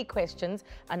any questions.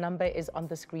 Our number is on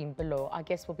the screen below. Our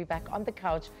guests will be back on the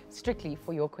couch strictly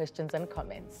for your questions and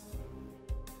comments.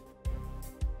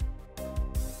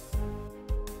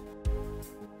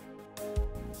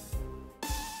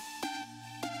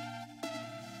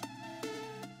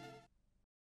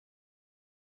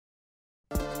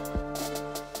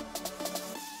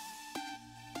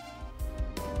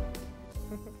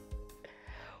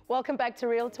 Welcome back to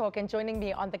Real Talk, and joining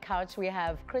me on the couch we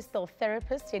have crystal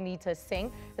therapist Yanita Singh,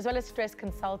 as well as stress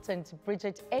consultant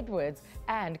Bridget Edwards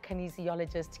and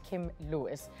kinesiologist Kim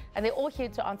Lewis. And they're all here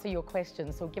to answer your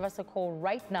questions, so give us a call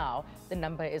right now. The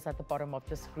number is at the bottom of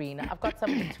the screen. I've got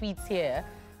some tweets here.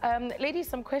 Ladies,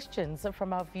 some questions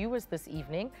from our viewers this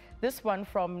evening. This one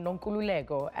from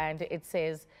Nonkululego, and it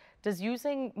says, does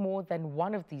using more than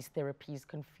one of these therapies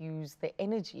confuse the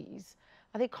energies?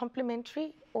 Are they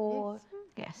complementary or?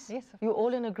 Yes. You're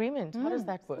all in agreement. How does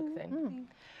that work then?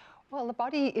 Well, the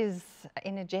body is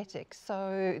energetic,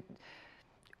 so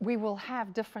we will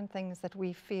have different things that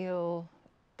we feel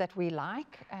that we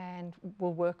like and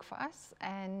will work for us,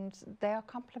 and they are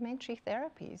complementary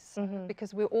therapies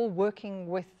because we're all working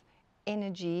with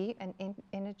energy, and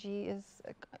energy is,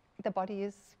 the body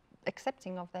is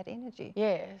accepting of that energy.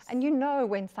 Yes. And you know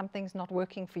when something's not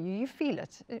working for you, you feel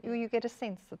it. You get a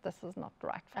sense that this is not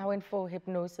right for you. I went for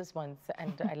hypnosis once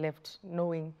and I left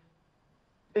knowing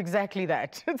Exactly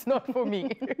that. It's not for me.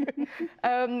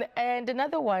 And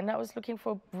another one, I was looking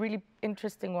for a really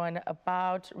interesting one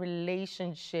about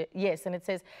relationship. Yes, and it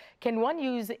says, can one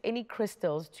use any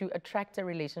crystals to attract a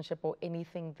relationship or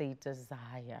anything they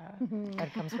desire?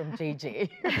 That comes from JJ.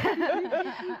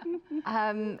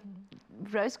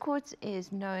 Rose quartz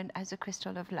is known as a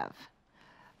crystal of love.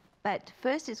 But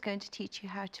first it's going to teach you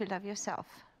how to love yourself.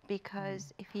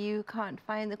 Because if you can't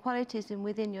find the qualities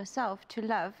within yourself to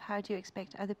love, how do you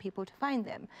expect other people to find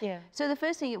them? Yeah. So the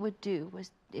first thing it would do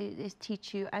is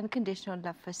teach you unconditional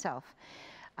love for self.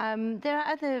 There are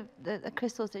other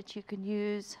crystals that you can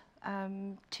use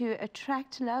to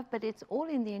attract love, but it's all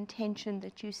in the intention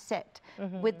that you set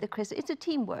with the crystal. It's a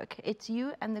teamwork. It's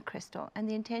you and the crystal, and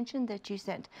the intention that you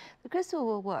set. The crystal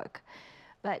will work,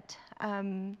 but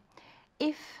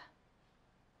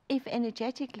if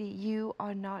energetically you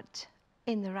are not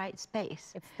in the right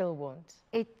space, It still won't.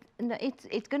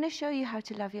 it's going to show you how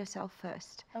to love yourself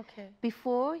first. Okay.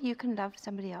 Before you can love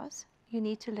somebody else, you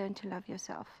need to learn to love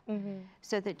yourself,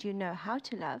 so that you know how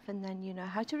to love, and then you know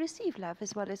how to receive love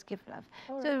as well as give love.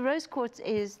 So rose quartz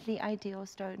is the ideal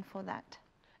stone for that.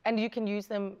 And you can use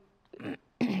them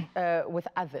with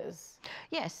others?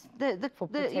 Yes. For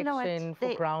protection, you know what,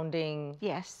 for grounding?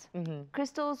 Yes.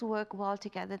 Crystals work well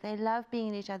together. They love being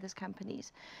in each other's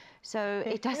companies. So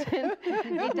it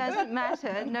doesn't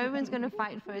matter. No one's going to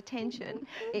fight for attention.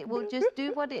 It will just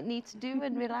do what it needs to do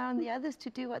and rely on the others to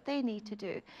do what they need to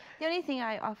do. The only thing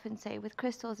I often say with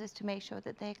crystals is to make sure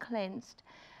that they're cleansed,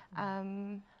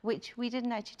 which we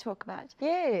didn't actually talk about.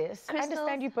 Yes. Crystals, I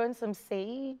understand you burn some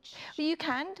sage. Well, you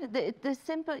can. The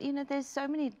simple, you know, there's so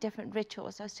many different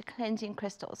rituals as to cleansing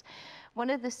crystals. One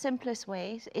of the simplest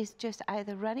ways is just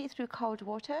either run it through cold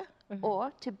water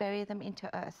or to bury them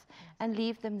into earth and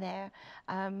leave them there.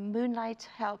 Moonlight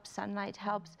helps, sunlight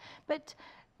helps, but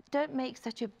don't make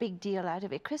such a big deal out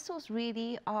of it. Crystals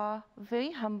really are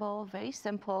very humble, very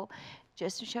simple,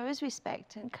 just to show us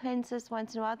respect and cleanse us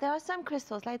once in a while. There are some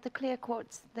crystals, like the clear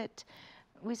quartz that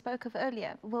we spoke of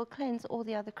earlier, will cleanse all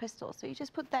the other crystals. So you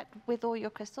just put that with all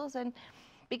your crystals, and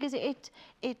because it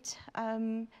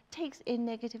takes in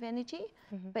negative energy,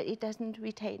 but it doesn't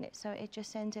retain it, so it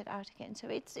just sends it out again. So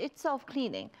it's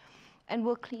self-cleaning, and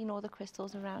will clean all the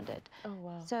crystals around it. Oh,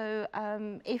 wow. So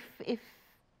if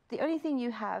the only thing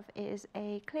you have is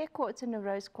a clear quartz and a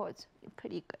rose quartz, you're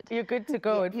pretty good. You're good to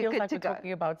go. It You're feels good like to we're go.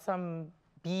 talking about some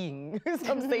being,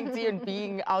 some sentient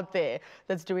being out there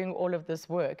that's doing all of this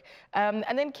work. And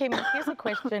then Kim, here's a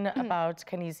question about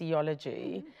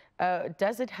kinesiology.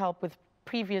 Does it help with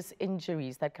previous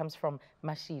injuries? That comes from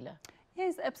Mashila.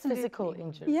 Yes, absolutely. Physical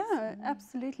injuries. Yeah,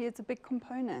 absolutely. It's a big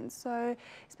component. So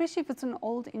especially if it's an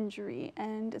old injury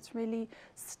and it's really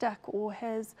stuck or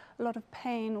has a lot of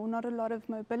pain or not a lot of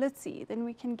mobility, then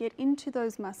we can get into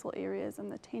those muscle areas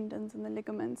and the tendons and the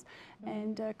ligaments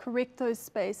and correct those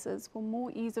spaces for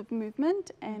more ease of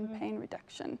movement and pain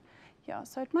reduction. Yeah,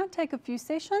 so it might take a few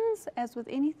sessions, as with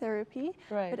any therapy,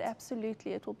 but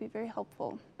absolutely it will be very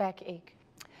helpful. Backache.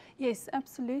 Yes,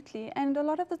 absolutely. And a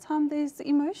lot of the time there's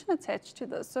emotion attached to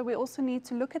this. So we also need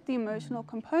to look at the emotional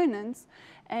components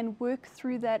and work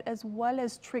through that, as well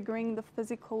as triggering the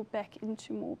physical back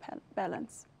into more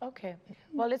balance. Okay.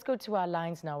 Well, let's go to our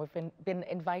lines now. We've been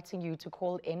inviting you to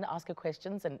call in, ask your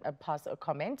questions and pass a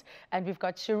comment. And we've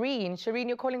got Shireen. Shireen,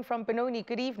 you're calling from Benoni.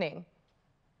 Good evening.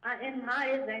 I am. Hi,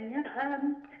 Azania.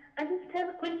 I just have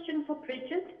a question for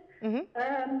Bridget.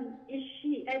 Is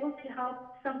she able to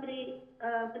help somebody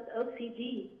with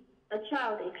OCD, a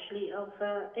child actually of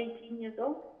 18 years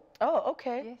old? Oh,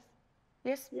 okay.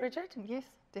 Yes. Yes, Bridget? Yes,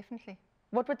 definitely.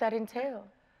 What would that entail?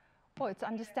 Well, it's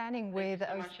understanding where the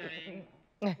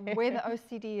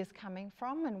OCD is coming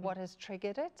from and what has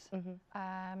triggered it.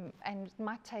 And it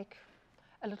might take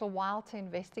a little while to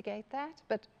investigate that,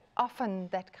 but often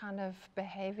that kind of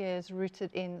behavior is rooted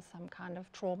in some kind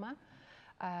of trauma.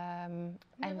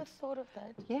 Never thought of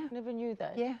that. Yeah. Never knew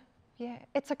that. Yeah, yeah.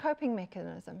 It's a coping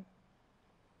mechanism.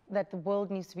 That the world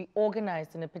needs to be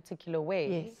organized in a particular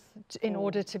way. Yes, in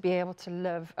order to be able to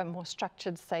live a more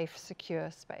structured, safe, secure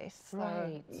space. So,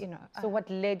 Right. you know. So what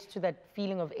led to that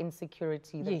feeling of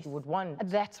insecurity that you would want?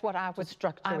 That's what I would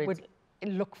structure I it. would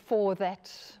look for that.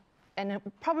 And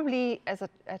probably as a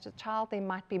child, there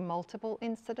might be multiple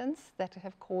incidents that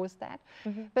have caused that.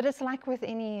 But it's like with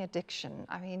any addiction.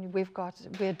 I mean, we're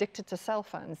addicted to cell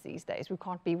phones these days. We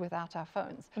can't be without our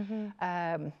phones.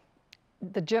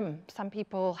 The gym, some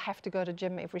people have to go to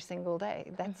gym every single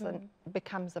day. That's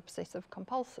becomes obsessive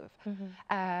compulsive.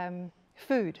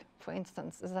 Food, for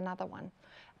instance, is another one.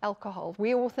 Alcohol.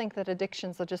 We all think that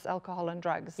addictions are just alcohol and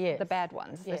drugs, the bad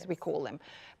ones, as we call them.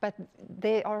 But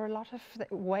there are a lot of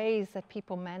ways that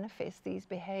people manifest these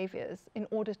behaviors in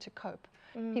order to cope.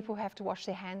 People have to wash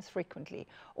their hands frequently,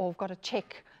 or have got to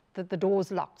check that the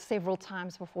door's locked several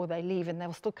times before they leave, and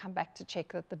they'll still come back to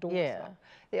check that the door's locked.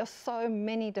 There are so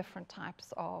many different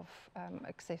types of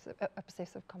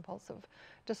obsessive compulsive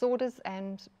disorders,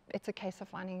 and it's a case of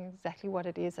finding exactly what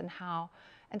it is and how.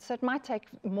 And so it might take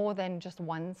more than just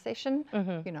one session.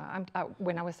 You know,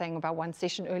 when I was saying about one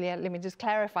session earlier, let me just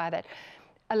clarify that.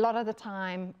 A lot of the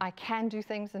time, I can do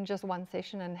things in just one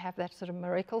session and have that sort of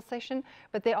miracle session,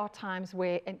 but there are times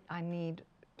where I need,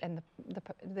 and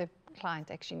the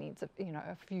client actually needs,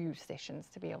 a few sessions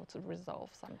to be able to resolve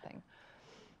something.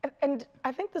 And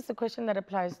I think this is a question that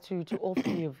applies to all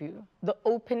three of you. The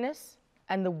openness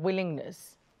and the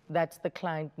willingness that the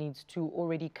client needs to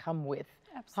already come with.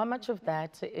 Absolutely. How much of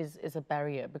that is a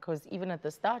barrier? Because even at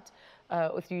the start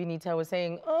with you, Anita, was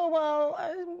saying, oh, well,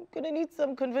 I'm going to need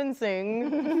some convincing.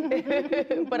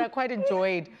 But I quite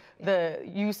enjoyed the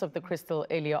use of the crystal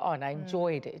earlier on. I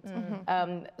enjoyed it.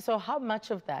 So how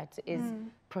much of that is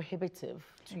prohibitive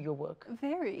to your work?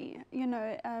 Very. You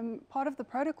know, part of the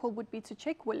protocol would be to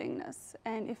check willingness.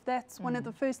 And if that's one of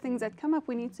the first things that come up,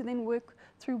 we need to then work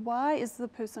through why is the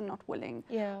person not willing?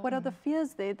 What are the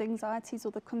fears there, the anxieties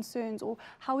or the concerns, or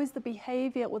how is the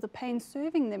behavior or the pain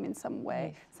serving them in some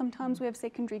way? Sometimes we have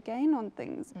secondary gain on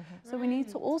things. So we need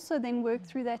to also then work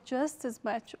through that just as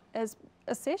much as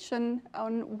a session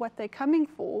on what they're coming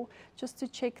for, just to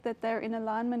check that they're in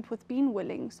alignment with being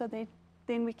willing, so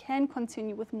then we can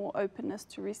continue with more openness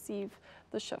to receive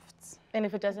the shifts. And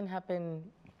if it doesn't happen,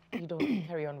 you don't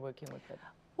carry on working with it?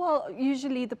 Well,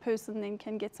 usually the person then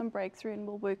can get some breakthrough and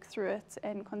we'll work through it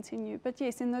and continue. But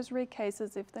yes, in those rare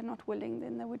cases, if they're not willing,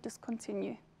 then they would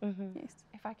discontinue. Yes.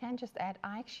 If I can just add,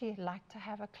 I actually like to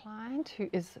have a client who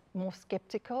is more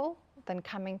skeptical than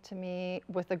coming to me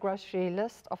with a grocery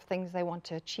list of things they want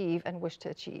to achieve and wish to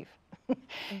achieve.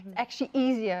 It's actually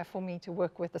easier for me to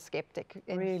work with a skeptic.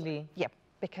 Really? Yep,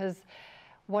 because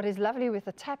what is lovely with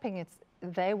the tapping, it's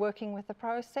they're working with the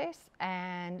process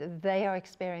and they are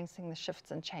experiencing the shifts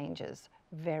and changes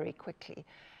very quickly.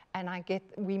 And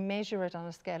we measure it on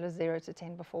a scale of 0 to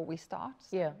 10 before we start.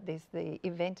 So there's the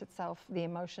event itself, the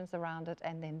emotions around it,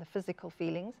 and then the physical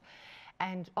feelings.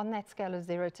 And on that scale of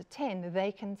 0 to 10,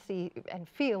 they can see and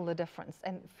feel the difference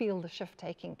and feel the shift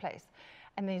taking place.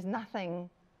 And there's nothing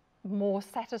more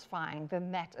satisfying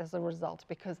than that as a result,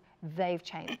 because they've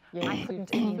changed. I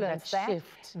couldn't influence that.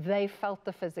 Shift. They felt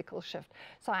the physical shift.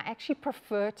 So I actually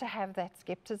prefer to have that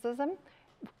skepticism,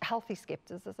 healthy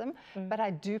skepticism, but I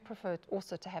do prefer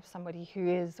also to have somebody who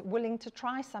is willing to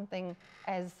try something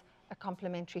as a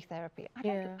complementary therapy.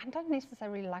 I don't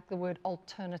necessarily like the word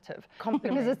alternative,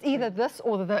 because it's either this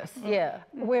or this.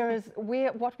 Whereas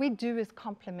what we do is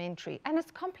complementary, and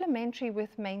it's complementary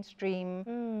with mainstream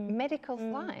medical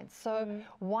science. So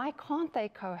why can't they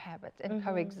cohabit and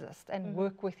coexist and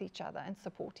work with each other and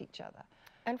support each other?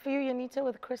 And for you, Yanita,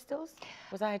 with crystals,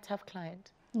 was I a tough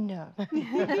client? No.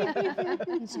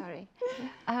 I'm sorry.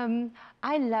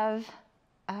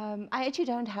 I actually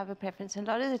don't have a preference. And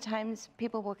a lot of the times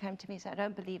people will come to me and say, I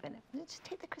don't believe in it. Just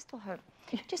take the crystal home.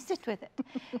 Just sit with it.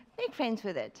 Make friends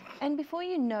with it. And before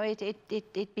you know it,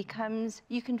 it becomes,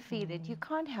 you can feel it. You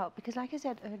can't help, because like I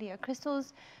said earlier,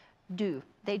 crystals do.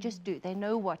 They just do. They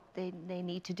know what they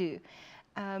need to do.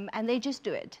 And they just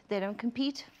do it. They don't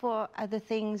compete for other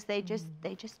things. They just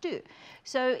do.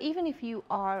 So even if you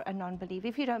are a non-believer,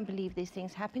 if you don't believe these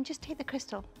things happen, just take the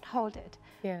crystal, hold it.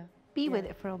 Be with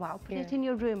it for a while. Put it in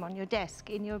your room, on your desk,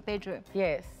 in your bedroom.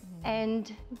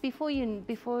 And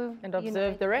and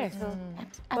observe the rest.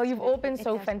 Well, you've all been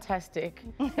so fantastic.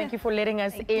 Thank you for letting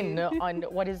us in on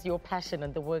what is your passion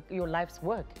and the work, your life's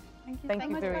work. Thank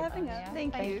you very much for having us.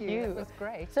 Thank you. It was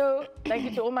great. So thank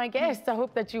you to all my guests. I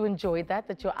hope that you enjoyed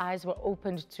that your eyes were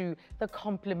opened to the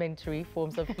complementary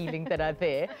forms of healing that are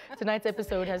there. Tonight's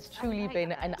episode has truly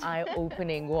been an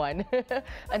eye-opening one.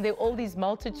 And there are all these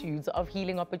multitudes of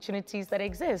healing opportunities that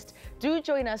exist. Do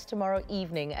join us tomorrow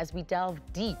evening as we delve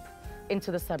deep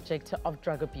into the subject of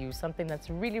drug abuse, something that's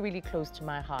really, really close to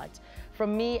my heart.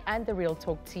 From me and the Real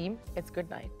Talk team, it's good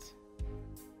night.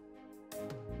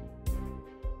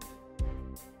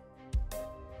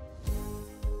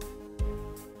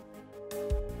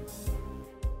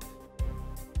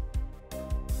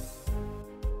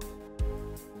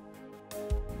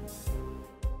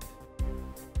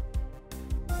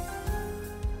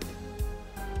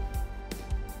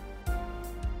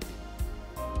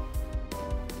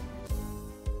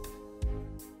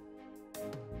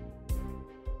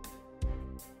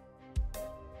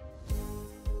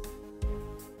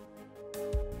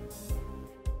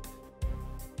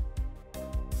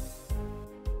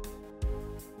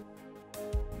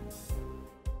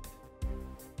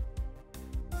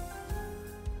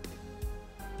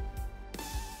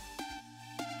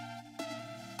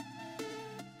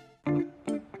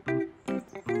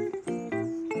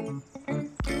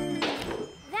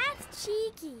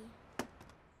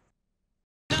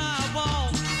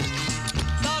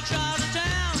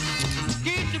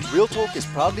 Real Talk is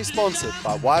proudly sponsored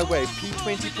by Huawei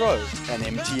P20 Pro and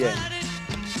MTN.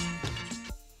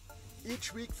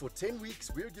 Each week for 10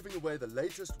 weeks, we're giving away the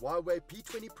latest Huawei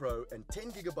P20 Pro and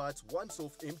 10 gigabytes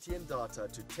once-off MTN data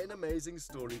to 10 amazing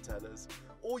storytellers.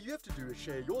 All you have to do is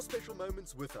share your special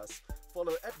moments with us.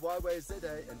 Follow at Huawei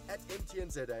ZA and at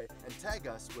MTN ZA and tag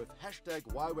us with hashtag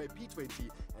Huawei P20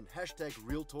 and hashtag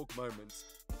Real Talk Moments.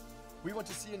 We want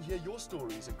to see and hear your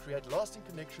stories and create lasting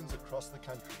connections across the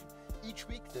country. Each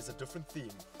week there's a different theme,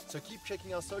 so keep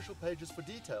checking our social pages for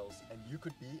details and you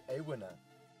could be a winner.